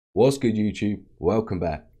What's good, YouTube? Welcome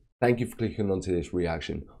back. Thank you for clicking onto this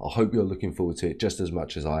reaction. I hope you're looking forward to it just as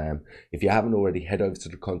much as I am. If you haven't already, head over to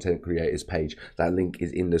the content creators page. That link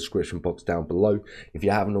is in the description box down below. If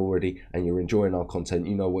you haven't already and you're enjoying our content,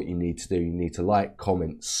 you know what you need to do. You need to like,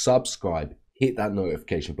 comment, subscribe, hit that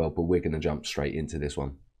notification bell, but we're going to jump straight into this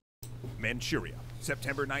one. Manchuria,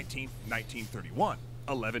 September 19th, 1931,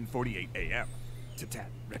 11:48 a.m. Tat-tat,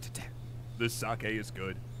 rat-tat-tat. The sake is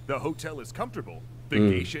good. The hotel is comfortable. The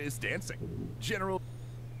geisha is dancing.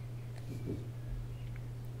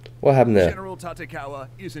 What happened there? General Tatekawa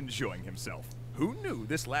is enjoying himself. Who knew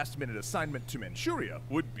this last-minute assignment to Manchuria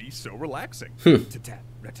would be so relaxing? Tat-tat,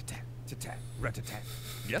 rat-tat-tat, tat-tat, rat-tat-tat.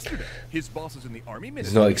 Yesterday, his bosses in the army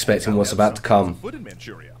ministry He's not expecting what's about to come. Foot in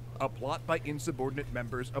Manchuria, a plot by insubordinate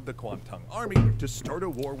members of the Kwantung Army to start a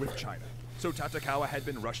war with China. So Tatekawa had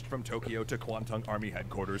been rushed from Tokyo to Kwantung Army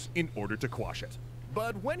headquarters in order to quash it.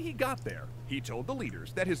 But when he got there, he told the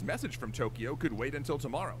leaders that his message from Tokyo could wait until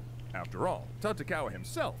tomorrow. After all, Tatekawa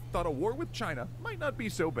himself thought a war with China might not be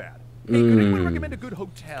so bad. He could anyone recommend a good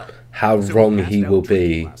hotel? How So wrong passed he out will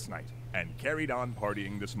drinking be. last night and carried on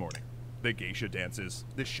partying this morning. The geisha dances,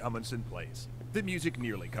 the shamanson plays. The music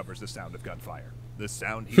nearly covers the sound of gunfire. The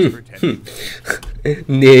sound he's pretending to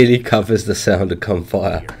Nearly covers the sound of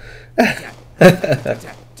gunfire.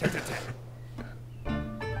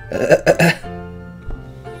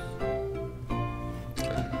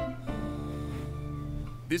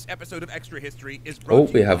 This episode of Extra History is brought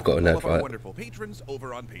to we you have by got an all of our advert. wonderful patrons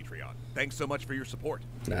over on Patreon. Thanks so much for your support.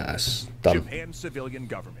 Nah, that's dumb. Japan's civilian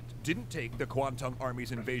government didn't take the Kwantung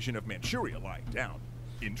Army's invasion of Manchuria lying down.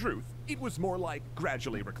 In truth, it was more like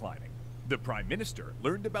gradually reclining. The Prime Minister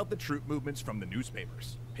learned about the troop movements from the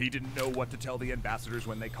newspapers. He didn't know what to tell the ambassadors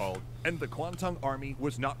when they called, and the Kwantung Army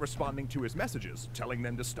was not responding to his messages, telling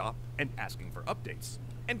them to stop and asking for updates.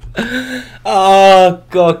 And Oh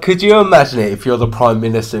God, could you imagine it if you're the Prime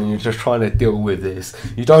Minister and you're just trying to deal with this?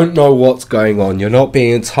 You don't know what's going on, you're not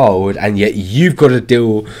being told, and yet you've got to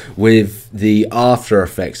deal with the after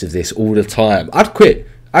effects of this all the time. I'd quit.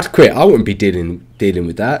 I wouldn't be dealing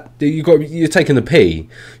with that. You're taking the pee.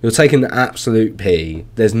 You're taking the absolute pee.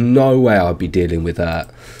 There's no way I'd be dealing with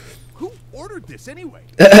that. who ordered this anyway?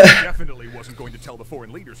 He definitely wasn't going to tell the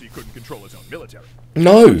foreign leaders he couldn't control his own military.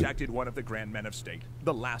 No. He contacted one of the grand men of state,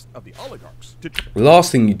 the last of the oligarchs, to The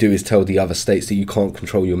last thing you do is tell the other states that you can't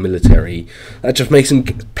control your military. That just makes them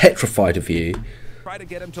petrified of you. try to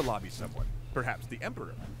get him to lobby someone, perhaps the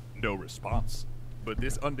emperor. No response. But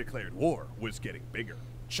this undeclared war was getting bigger.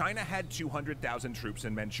 China had 200,000 troops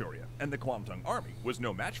in Manchuria, and the Kwantung Army was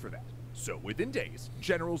no match for that. So within days,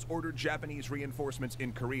 generals ordered Japanese reinforcements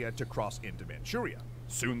in Korea to cross into Manchuria.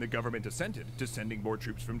 Soon the government assented to sending more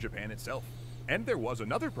troops from Japan itself. And there was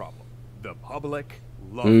another problem. The public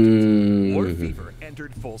loved it. War fever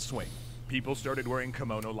entered full swing. People started wearing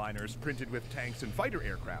kimono liners printed with tanks and fighter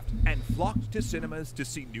aircraft, and flocked to cinemas to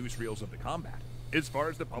see newsreels of the combat. As far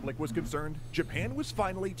as the public was concerned, Japan was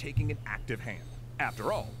finally taking an active hand.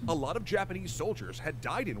 After all, a lot of Japanese soldiers had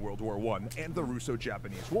died in World War I and the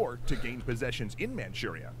Russo-Japanese War to gain possessions in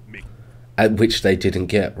Manchuria, making At which they didn't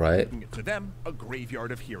get, right? it to them a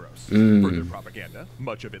graveyard of heroes. Further propaganda,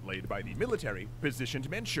 much of it laid by the military, positioned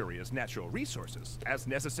Manchuria's natural resources as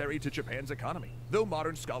necessary to Japan's economy, though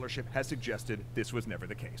modern scholarship has suggested this was never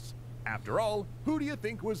the case. After all, who do you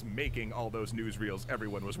think was making all those newsreels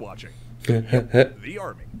everyone was watching? The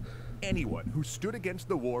army. Anyone who stood against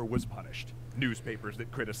the war was punished. Newspapers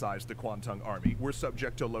that criticized the Kwantung Army were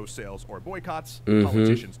subject to low sales or boycotts.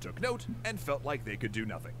 Politicians took note and felt like they could do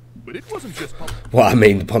nothing. But it wasn't just Well, I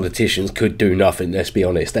mean, the politicians could do nothing, let's be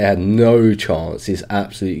honest. They had no chance. It's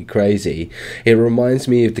absolutely crazy. It reminds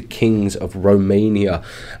me of the kings of Romania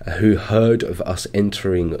who heard of us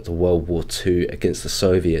entering the World War II against the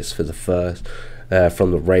Soviets for the first...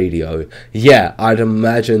 from the radio. Yeah, I'd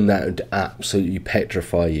imagine that would absolutely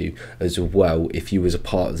petrify you as well if you was a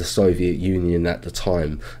part of the Soviet Union at the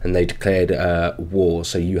time and they declared war,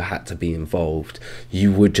 so you had to be involved.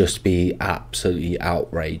 You would just be absolutely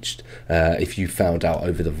outraged if you found out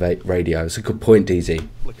over the radio. It's a good point, DZ.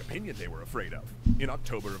 public opinion they were afraid of. In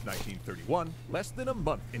October of 1931, less than a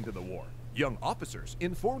month into the war, young officers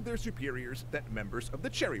informed their superiors that members of the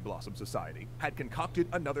Cherry Blossom Society had concocted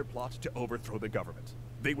another plot to overthrow the government.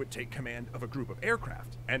 They would take command of a group of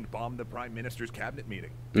aircraft and bomb the Prime Minister's cabinet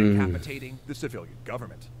meeting, decapitating the civilian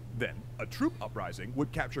government. Then, a troop uprising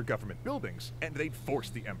would capture government buildings, and they'd force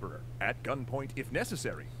the emperor, at gunpoint if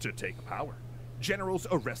necessary, to take power. Generals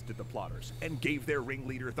arrested the plotters and gave their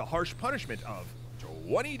ringleader the harsh punishment of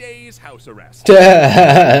 20 days house arrest.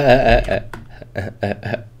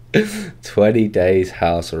 20 days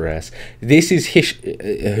house arrest. This is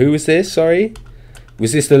who was this? Sorry,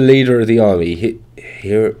 was this the leader of the army?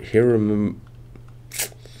 Can't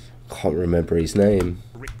remember his name.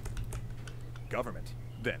 Government.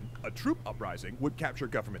 Then a troop uprising would capture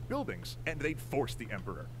government buildings, and they'd force the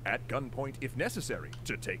emperor, at gunpoint if necessary,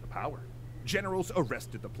 to take power. Generals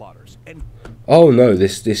arrested the plotters and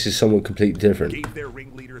this is someone completely different. Gave their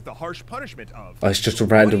ringleader the harsh punishment of it's just a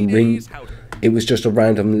random it was just a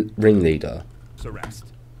random ringleader.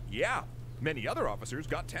 Arrest. Yeah, many other officers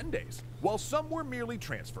got 10 days, while some were merely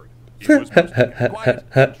transferred. It was mostly quiet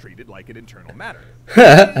and treated like an internal matter.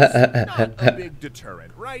 It's not a big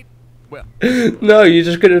deterrent, right? Well, no, you're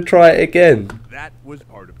just gonna try it again. That was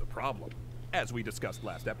part of the problem. As we discussed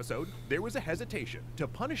last episode, there was a hesitation to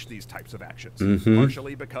punish these types of actions,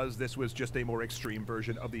 partially because this was just a more extreme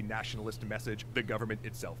version of the nationalist message the government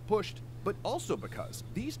itself pushed, but also because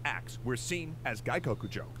these acts were seen as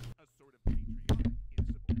gaikokujo, a sort of patriotic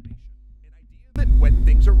insubordination, an idea that when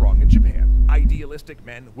things are wrong in Japan, idealistic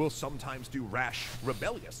men will sometimes do rash,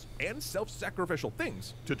 rebellious, and self-sacrificial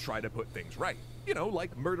things to try to put things right. You know,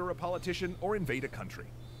 like murder a politician or invade a country.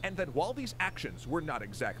 And that while these actions were not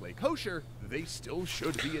exactly kosher, they still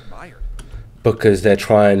should be admired. Because they're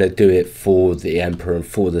trying to do it for the emperor and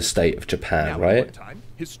for the state of Japan, right? At one time,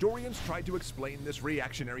 historians tried to explain this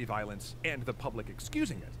reactionary violence and the public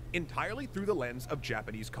excusing it entirely through the lens of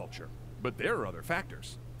Japanese culture. But there are other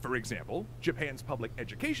factors. For example, Japan's public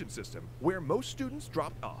education system, where most students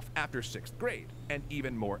dropped off after 6th grade, and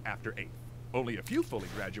even more after 8th. Only a few fully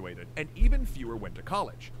graduated, and even fewer went to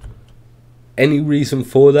college. Any reason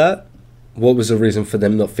for that? What was the reason for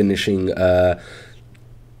them not finishing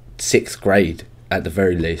 6th grade at the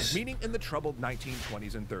very least? Meaning in the troubled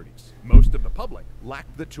 1920s and 30s, most of the public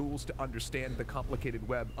lacked the tools to understand the complicated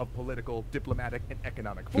web of political, diplomatic, and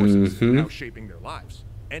economic forces now shaping their lives.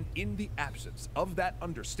 And in the absence of that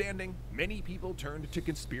understanding, many people turned to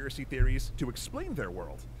conspiracy theories to explain their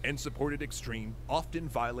world and supported extreme, often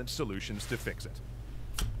violent solutions to fix it.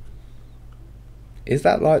 Is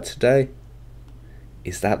that like today?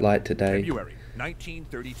 Is that like today? February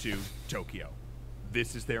 1932, Tokyo.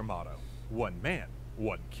 This is their motto: one man,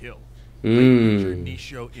 one kill. Teacher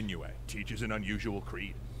Nissho Inoue teaches an unusual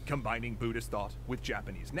creed, combining Buddhist thought with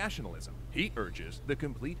Japanese nationalism. He urges the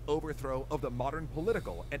complete overthrow of the modern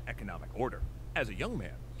political and economic order. As a young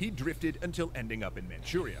man, he drifted until ending up in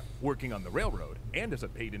Manchuria, working on the railroad and as a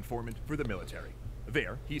paid informant for the military.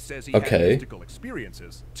 There, he says he had mystical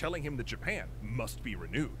experiences telling him that Japan must be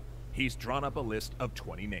renewed. He's drawn up a list of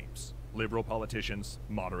 20 names: liberal politicians,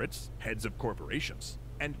 moderates, heads of corporations,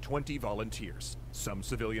 and 20 volunteers, some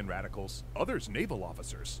civilian radicals, others naval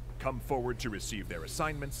officers, come forward to receive their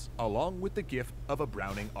assignments, along with the gift of a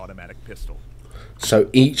Browning automatic pistol. So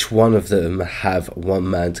each one of them have one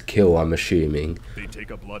man to kill, I'm assuming. They take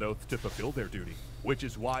a blood oath to fulfill their duty, which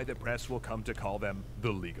is why the press will come to call them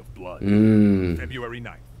the League of Blood. February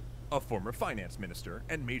 9th. A former finance minister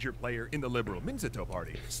and major player in the liberal Minzato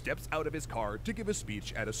party steps out of his car to give a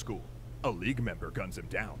speech at a school. A League member guns him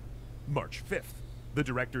down. March 5th. The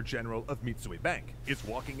Director General of Mitsui Bank is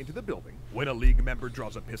walking into the building when a League member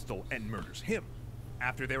draws a pistol and murders him.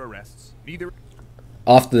 After their arrests, neither...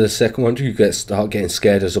 After the second one, do you start getting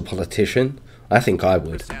scared as a politician? I think I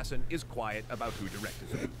would. The assassin is quiet about who directed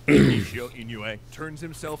him. Nissho Inoue turns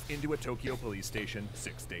himself into a Tokyo police station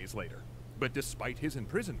 6 days later. But despite his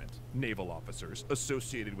imprisonment, naval officers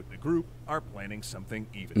associated with the group are planning something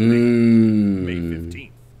even bigger. May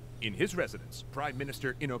 15th. In his residence, Prime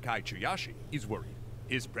Minister Inokai Tsuyashi is worried.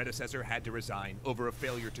 His predecessor had to resign over a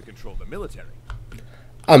failure to control the military.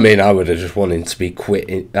 I mean, I would have just wanted to be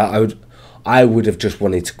quit. I would have just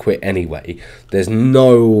wanted to quit anyway. There's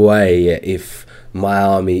no way, if my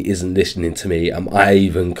army isn't listening to me, am I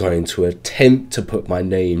even going to attempt to put my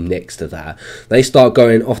name next to that. They start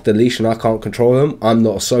going off the leash and I can't control them. I'm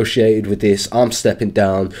not associated with this. I'm stepping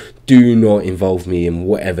down. Do not involve me in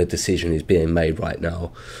whatever decision is being made right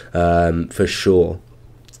now. For sure.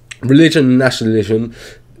 Religion, nationalism,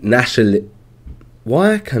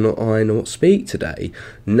 why cannot I not speak today?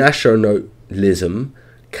 Nationalism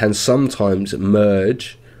can sometimes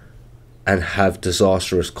merge and have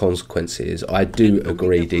disastrous consequences. I do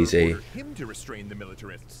agree, DZ. Him to restrain the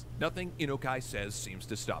militarists. Nothing Inokai says seems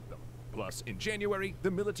to stop them. Plus, in January,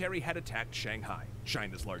 the military had attacked Shanghai,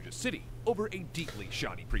 China's largest city, over a deeply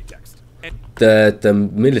shoddy pretext. And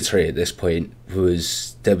the military at this point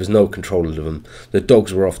there was no control of them. The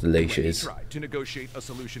dogs were off the leashes. When he tried to negotiate a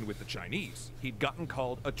solution with the Chinese, he'd gotten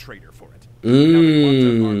called a traitor for it. Now the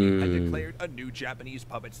Kuomintang army had declared a new Japanese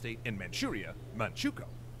puppet state in Manchuria, Manchukuo.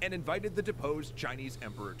 and invited the deposed Chinese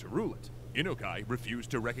emperor to rule it. Inokai refused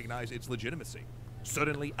to recognize its legitimacy.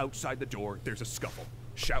 Suddenly, outside the door, there's a scuffle.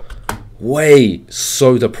 Shout. Wait,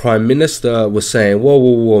 so the Prime Minister was saying, whoa,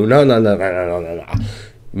 whoa, whoa, no.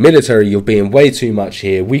 Military, you're being way too much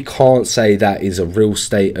here. We can't say that is a real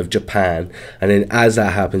state of Japan. And then as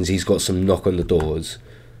that happens, he's got some knock on the doors.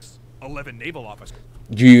 11 naval officers.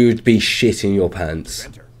 You'd be shitting your pants.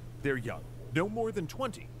 Enter. They're young, no more than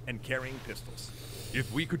 20, and carrying pistols.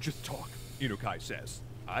 If we could just talk, Inokai says,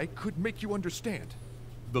 I could make you understand.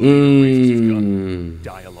 The leader raises his gun.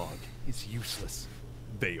 Dialogue is useless.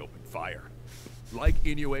 They open fire. Like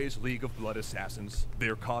Inoue's League of Blood Assassins,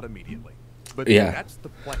 they're caught immediately. But yeah, that's the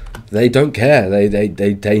plan. They don't care.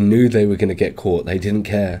 They knew they were going to get caught. They didn't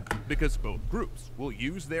care. Because both groups will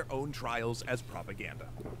use their own trials as propaganda.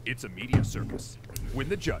 It's a media circus. When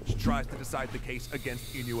the judge tries to decide the case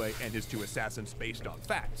against Inoue and his 2 assassins based on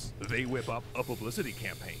facts, they whip up a publicity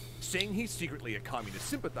campaign, saying he's secretly a communist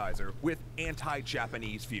sympathizer with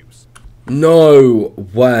anti-Japanese views. No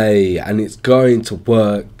way. And it's going to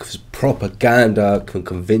work because propaganda can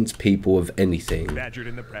convince people of anything. Badgered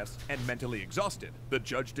in the press and mentally exhausted, the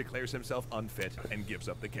judge declares himself unfit and gives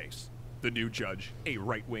up the case. The new judge, a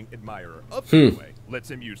right-wing admirer of Inoue,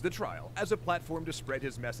 lets him use the trial as a platform to spread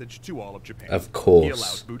his message to all of Japan. Of course. He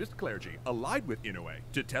allows Buddhist clergy allied with Inoue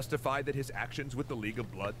to testify that his actions with the League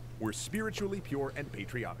of Blood were spiritually pure and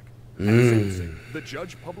patriotic. At sentencing, the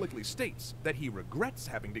judge publicly states that he regrets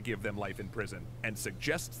having to give them life in prison and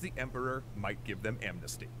suggests the emperor might give them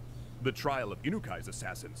amnesty. The trial of Inukai's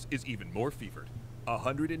assassins is even more fevered.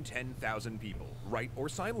 110,000 people write or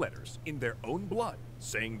sign letters in their own blood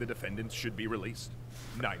saying the defendants should be released.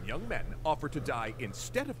 9 young men offer to die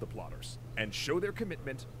instead of the plotters and show their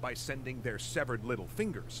commitment by sending their severed little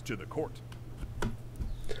fingers to the court.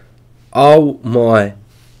 Oh my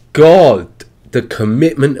god. The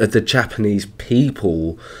commitment of the Japanese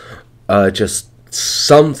people are just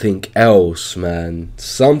something else, man.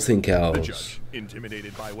 Something else. The judge,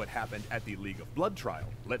 intimidated by what happened at the League of Blood trial,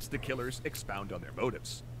 lets the killers expound on their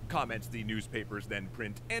motives. Comments the newspapers then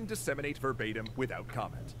print and disseminate verbatim without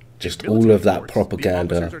comment. Just all of that Courts,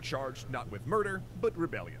 propaganda. The officers are charged not with murder, but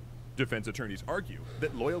rebellion. Defense attorneys argue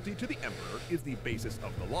that loyalty to the emperor is the basis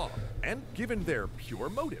of the law, and given their pure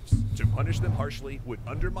motives, to punish them harshly would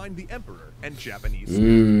undermine the emperor and Japanese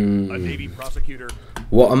spirit. A Navy prosecutor...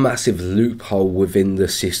 What a massive loophole within the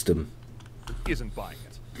system. ...isn't buying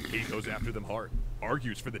it. He goes after them hard,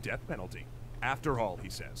 argues for the death penalty. After all, he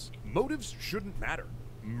says, motives shouldn't matter.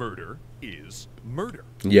 Murder is murder.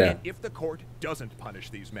 Yeah. And if the court doesn't punish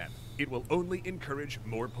these men, it will only encourage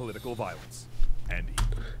more political violence. And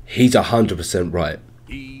he's 100% right.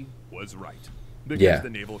 He was right. Because yeah. The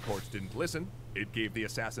naval courts didn't listen, it gave the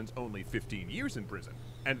assassins only 15 years in prison.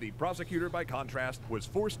 And the prosecutor, by contrast, was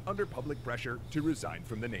forced under public pressure to resign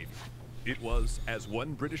from the Navy. It was, as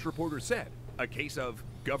one British reporter said, a case of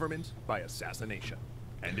government by assassination.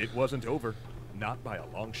 And it wasn't over, not by a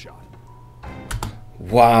long shot.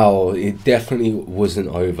 Wow, it definitely wasn't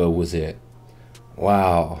over, was it?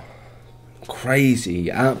 Wow. Crazy,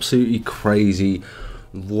 absolutely crazy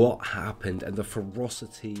what happened, and the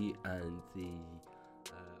ferocity and the